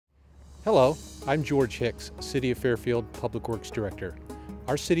Hello, I'm George Hicks, City of Fairfield Public Works Director.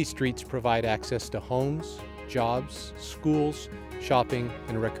 Our city streets provide access to homes, jobs, schools, shopping,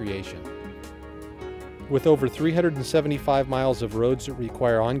 and recreation. With over 375 miles of roads that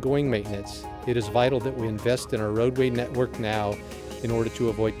require ongoing maintenance, it is vital that we invest in our roadway network now in order to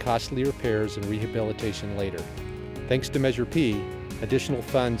avoid costly repairs and rehabilitation later. Thanks to Measure P, additional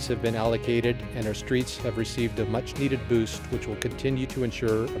funds have been allocated and our streets have received a much-needed boost which will continue to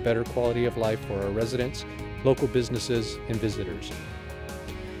ensure a better quality of life for our residents, local businesses, and visitors.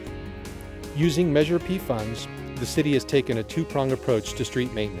 Using Measure P funds, the city has taken a two-pronged approach to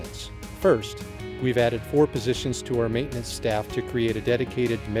street maintenance. First, we've added 4 positions to our maintenance staff to create a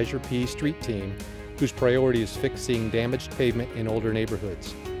dedicated Measure P street team whose priority is fixing damaged pavement in older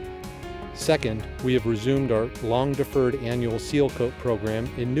neighborhoods. Second, we have resumed our long-deferred annual seal coat program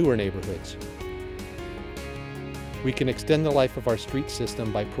in newer neighborhoods. We can extend the life of our street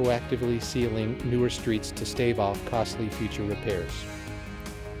system by proactively sealing newer streets to stave off costly future repairs.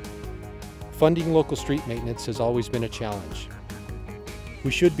 Funding local street maintenance has always been a challenge.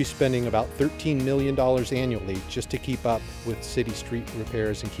 We should be spending about $13 million annually just to keep up with city street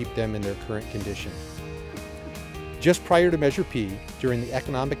repairs and keep them in their current condition. Just prior to Measure P, during the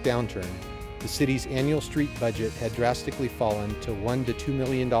economic downturn, the city's annual street budget had drastically fallen to $1 to $2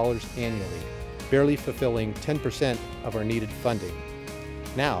 million annually, barely fulfilling 10% of our needed funding.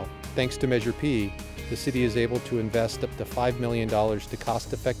 Now, thanks to Measure P, the city is able to invest up to $5 million to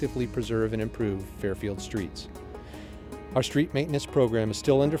cost-effectively preserve and improve Fairfield streets. Our street maintenance program is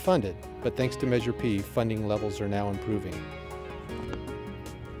still underfunded, but thanks to Measure P, funding levels are now improving.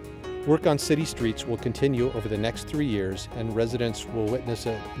 Work on city streets will continue over the next 3 years, and residents will witness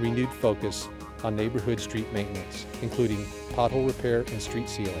a renewed focus on neighborhood street maintenance, including pothole repair and street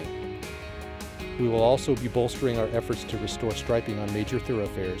sealing. We will also be bolstering our efforts to restore striping on major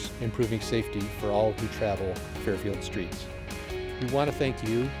thoroughfares, improving safety for all who travel Fairfield streets. We want to thank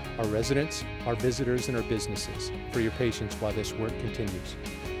you, our residents, our visitors, and our businesses for your patience while this work continues.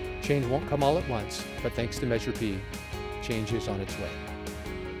 Change won't come all at once, but thanks to Measure P, change is on its way.